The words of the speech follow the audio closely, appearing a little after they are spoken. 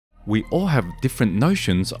We all have different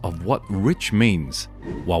notions of what rich means.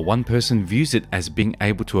 While one person views it as being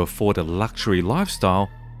able to afford a luxury lifestyle,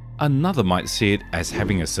 another might see it as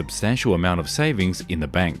having a substantial amount of savings in the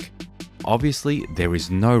bank. Obviously, there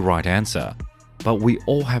is no right answer, but we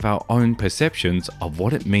all have our own perceptions of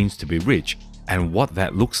what it means to be rich and what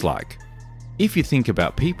that looks like. If you think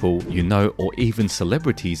about people you know or even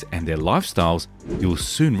celebrities and their lifestyles, you'll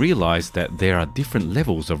soon realize that there are different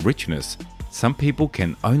levels of richness. Some people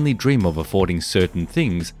can only dream of affording certain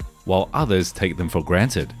things, while others take them for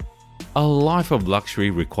granted. A life of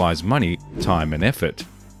luxury requires money, time and effort,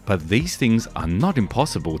 but these things are not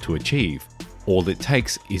impossible to achieve. All it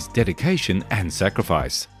takes is dedication and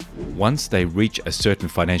sacrifice. Once they reach a certain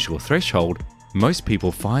financial threshold, most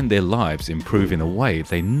people find their lives improve in a way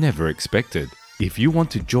they never expected. If you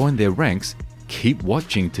want to join their ranks, keep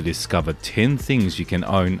watching to discover 10 things you can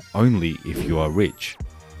own only if you are rich.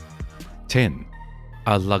 10.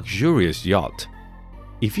 A luxurious yacht.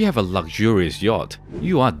 If you have a luxurious yacht,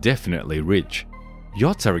 you are definitely rich.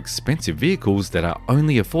 Yachts are expensive vehicles that are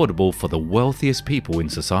only affordable for the wealthiest people in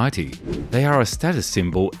society. They are a status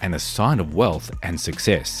symbol and a sign of wealth and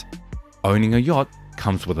success. Owning a yacht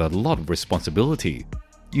comes with a lot of responsibility.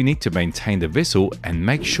 You need to maintain the vessel and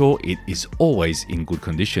make sure it is always in good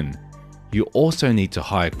condition. You also need to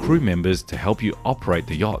hire crew members to help you operate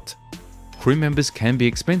the yacht. Crew members can be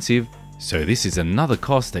expensive, so this is another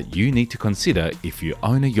cost that you need to consider if you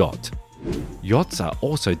own a yacht. Yachts are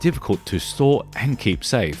also difficult to store and keep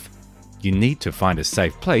safe. You need to find a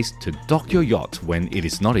safe place to dock your yacht when it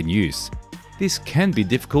is not in use. This can be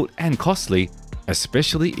difficult and costly,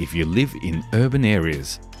 especially if you live in urban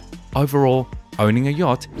areas. Overall, owning a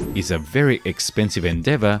yacht is a very expensive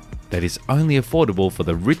endeavor that is only affordable for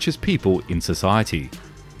the richest people in society.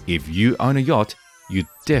 If you own a yacht, you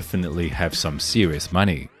definitely have some serious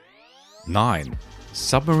money. 9.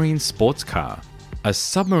 Submarine Sports Car. A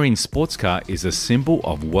submarine sports car is a symbol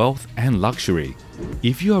of wealth and luxury.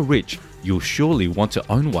 If you are rich, you'll surely want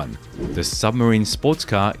to own one. The submarine sports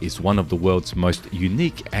car is one of the world's most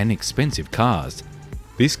unique and expensive cars.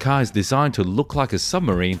 This car is designed to look like a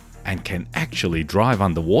submarine and can actually drive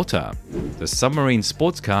underwater. The submarine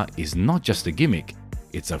sports car is not just a gimmick,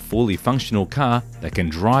 it's a fully functional car that can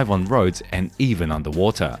drive on roads and even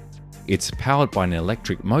underwater. It's powered by an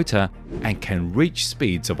electric motor and can reach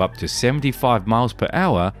speeds of up to 75 miles per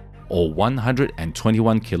hour or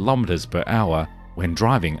 121 kilometers per hour when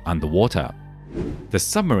driving underwater. The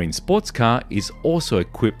submarine sports car is also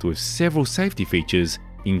equipped with several safety features,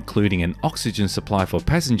 including an oxygen supply for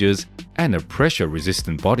passengers and a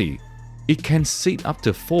pressure-resistant body. It can seat up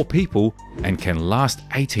to 4 people and can last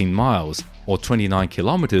 18 miles or 29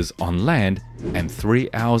 kilometers on land and 3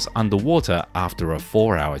 hours underwater after a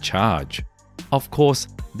 4-hour charge. Of course,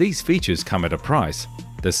 these features come at a price.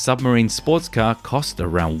 The submarine sports car cost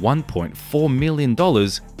around $1.4 million,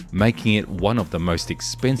 making it one of the most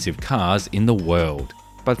expensive cars in the world.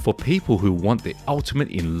 But for people who want the ultimate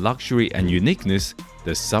in luxury and uniqueness,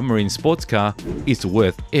 the submarine sports car is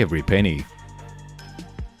worth every penny.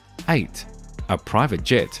 8. A private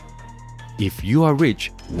jet. If you are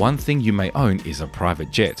rich, one thing you may own is a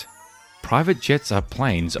private jet. Private jets are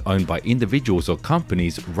planes owned by individuals or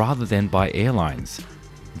companies rather than by airlines.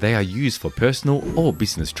 They are used for personal or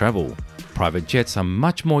business travel. Private jets are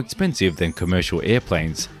much more expensive than commercial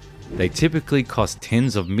airplanes. They typically cost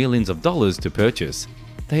tens of millions of dollars to purchase.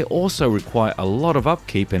 They also require a lot of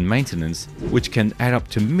upkeep and maintenance, which can add up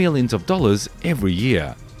to millions of dollars every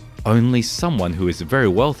year. Only someone who is very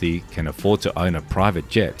wealthy can afford to own a private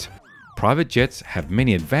jet. Private jets have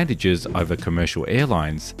many advantages over commercial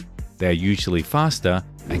airlines. They are usually faster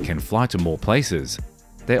and can fly to more places.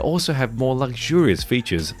 They also have more luxurious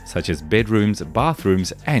features such as bedrooms,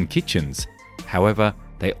 bathrooms, and kitchens. However,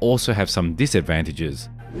 they also have some disadvantages.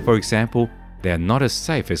 For example, they are not as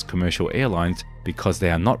safe as commercial airlines because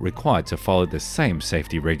they are not required to follow the same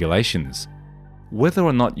safety regulations. Whether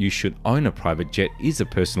or not you should own a private jet is a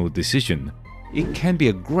personal decision. It can be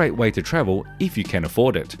a great way to travel if you can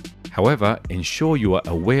afford it. However, ensure you are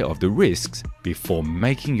aware of the risks before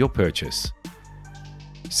making your purchase.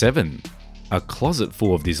 7. A closet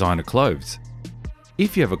full of designer clothes.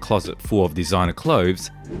 If you have a closet full of designer clothes,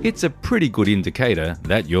 it's a pretty good indicator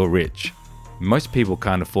that you're rich. Most people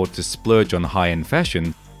can't afford to splurge on high-end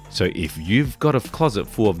fashion, so if you've got a closet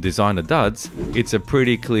full of designer duds, it's a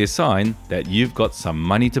pretty clear sign that you've got some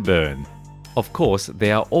money to burn. Of course,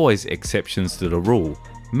 there are always exceptions to the rule.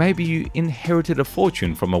 Maybe you inherited a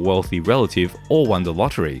fortune from a wealthy relative or won the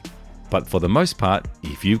lottery. But for the most part,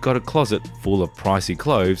 if you've got a closet full of pricey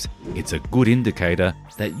clothes, it's a good indicator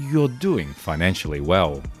that you're doing financially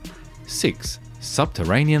well. 6.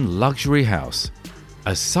 Subterranean Luxury House.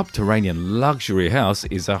 A subterranean luxury house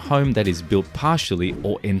is a home that is built partially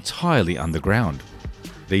or entirely underground.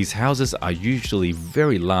 These houses are usually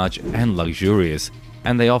very large and luxurious,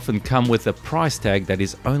 and they often come with a price tag that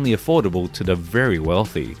is only affordable to the very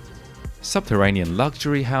wealthy. Subterranean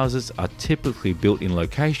luxury houses are typically built in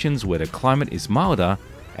locations where the climate is milder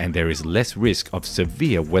and there is less risk of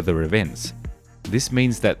severe weather events. This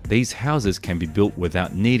means that these houses can be built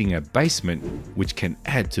without needing a basement, which can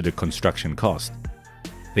add to the construction cost.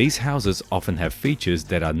 These houses often have features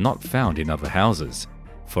that are not found in other houses.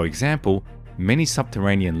 For example, many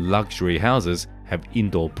subterranean luxury houses have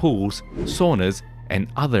indoor pools, saunas, and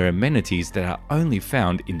other amenities that are only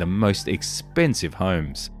found in the most expensive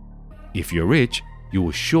homes. If you're rich, you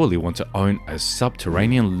will surely want to own a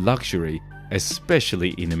subterranean luxury, especially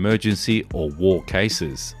in emergency or war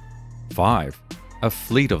cases. 5. A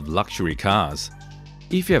fleet of luxury cars.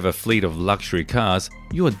 If you have a fleet of luxury cars,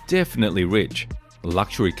 you are definitely rich.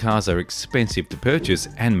 Luxury cars are expensive to purchase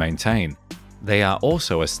and maintain. They are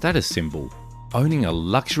also a status symbol. Owning a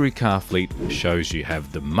luxury car fleet shows you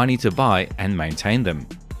have the money to buy and maintain them.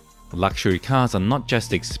 Luxury cars are not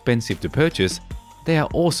just expensive to purchase, they are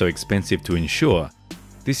also expensive to insure.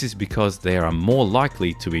 This is because they are more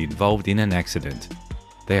likely to be involved in an accident.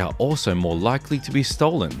 They are also more likely to be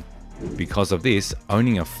stolen. Because of this,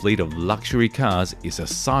 owning a fleet of luxury cars is a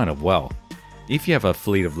sign of wealth. If you have a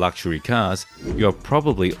fleet of luxury cars, you're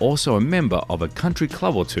probably also a member of a country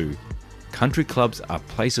club or two. Country clubs are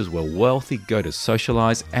places where wealthy go to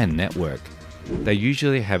socialize and network. They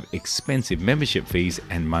usually have expensive membership fees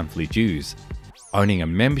and monthly dues. Owning a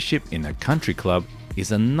membership in a country club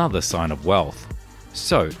is another sign of wealth.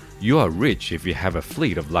 So, you are rich if you have a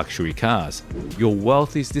fleet of luxury cars. Your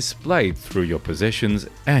wealth is displayed through your possessions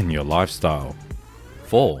and your lifestyle.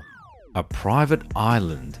 4. A private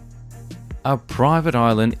island. A private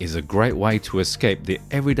island is a great way to escape the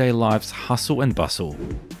everyday life's hustle and bustle.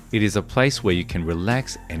 It is a place where you can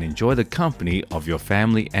relax and enjoy the company of your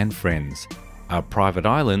family and friends. A private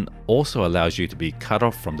island also allows you to be cut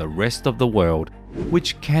off from the rest of the world,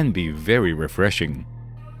 which can be very refreshing.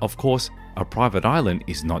 Of course, a private island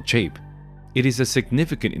is not cheap. It is a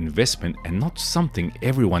significant investment and not something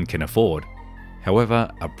everyone can afford. However,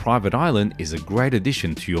 a private island is a great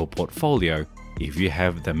addition to your portfolio if you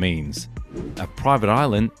have the means. A private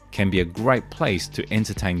island can be a great place to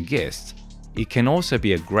entertain guests. It can also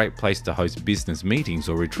be a great place to host business meetings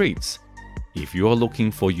or retreats. If you're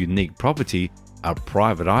looking for unique property, a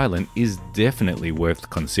private island is definitely worth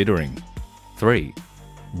considering. 3.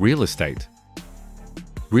 Real estate.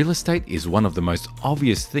 Real estate is one of the most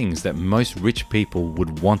obvious things that most rich people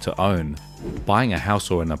would want to own. Buying a house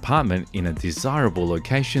or an apartment in a desirable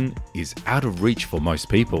location is out of reach for most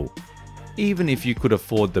people. Even if you could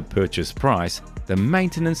afford the purchase price, the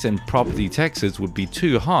maintenance and property taxes would be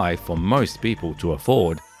too high for most people to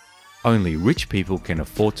afford. Only rich people can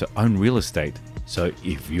afford to own real estate, so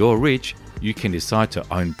if you're rich, you can decide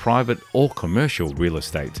to own private or commercial real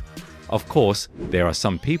estate. Of course, there are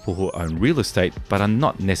some people who own real estate but are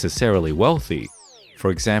not necessarily wealthy.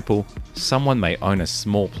 For example, someone may own a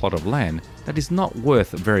small plot of land that is not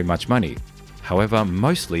worth very much money. However,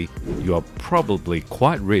 mostly, you are probably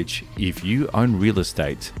quite rich if you own real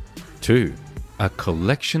estate. 2. A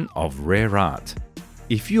collection of rare art.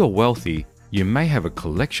 If you are wealthy, you may have a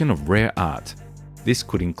collection of rare art. This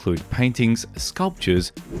could include paintings,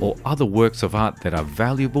 sculptures, or other works of art that are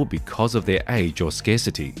valuable because of their age or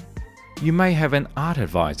scarcity. You may have an art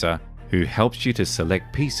advisor who helps you to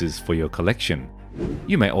select pieces for your collection.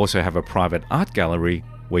 You may also have a private art gallery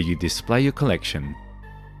where you display your collection.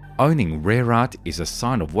 Owning rare art is a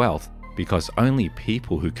sign of wealth because only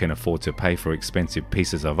people who can afford to pay for expensive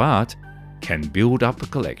pieces of art can build up a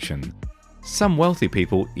collection. Some wealthy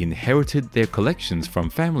people inherited their collections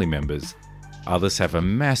from family members. Others have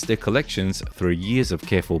amassed their collections through years of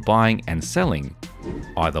careful buying and selling.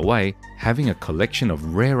 Either way, having a collection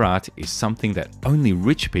of rare art is something that only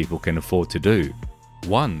rich people can afford to do.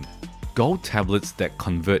 1. Gold tablets that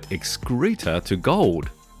convert excreta to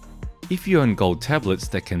gold. If you own gold tablets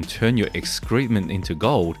that can turn your excrement into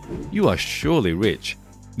gold, you are surely rich.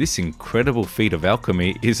 This incredible feat of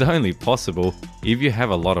alchemy is only possible if you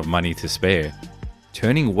have a lot of money to spare.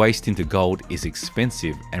 Turning waste into gold is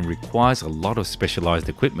expensive and requires a lot of specialized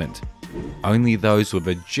equipment. Only those with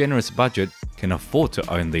a generous budget can afford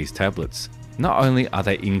to own these tablets. Not only are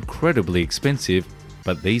they incredibly expensive,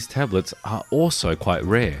 but these tablets are also quite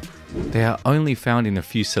rare. They are only found in a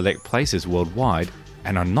few select places worldwide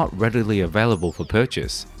and are not readily available for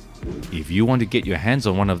purchase. If you want to get your hands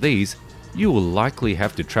on one of these, you will likely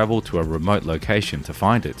have to travel to a remote location to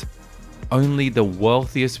find it. only the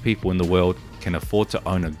wealthiest people in the world can afford to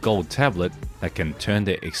own a gold tablet that can turn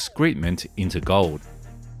their excrement into gold.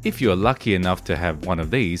 If you are lucky enough to have one of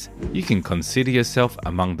these, you can consider yourself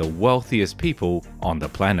among the wealthiest people on the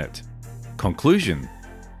planet. Conclusion: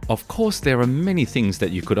 of course, there are many things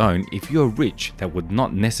that you could own if you're rich that would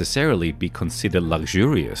not necessarily be considered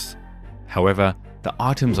luxurious. However, the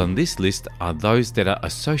items on this list are those that are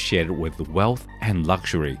associated with wealth and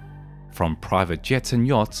luxury. From private jets and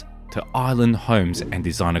yachts to island homes and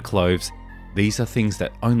designer clothes, these are things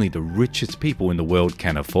that only the richest people in the world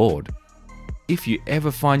can afford. If you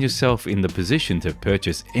ever find yourself in the position to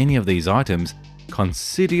purchase any of these items,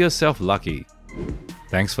 consider yourself lucky.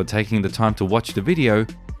 Thanks for taking the time to watch the video.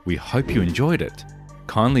 We hope you enjoyed it.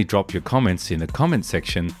 Kindly drop your comments in the comment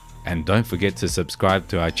section and don't forget to subscribe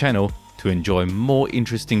to our channel to enjoy more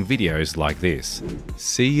interesting videos like this.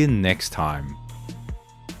 See you next time.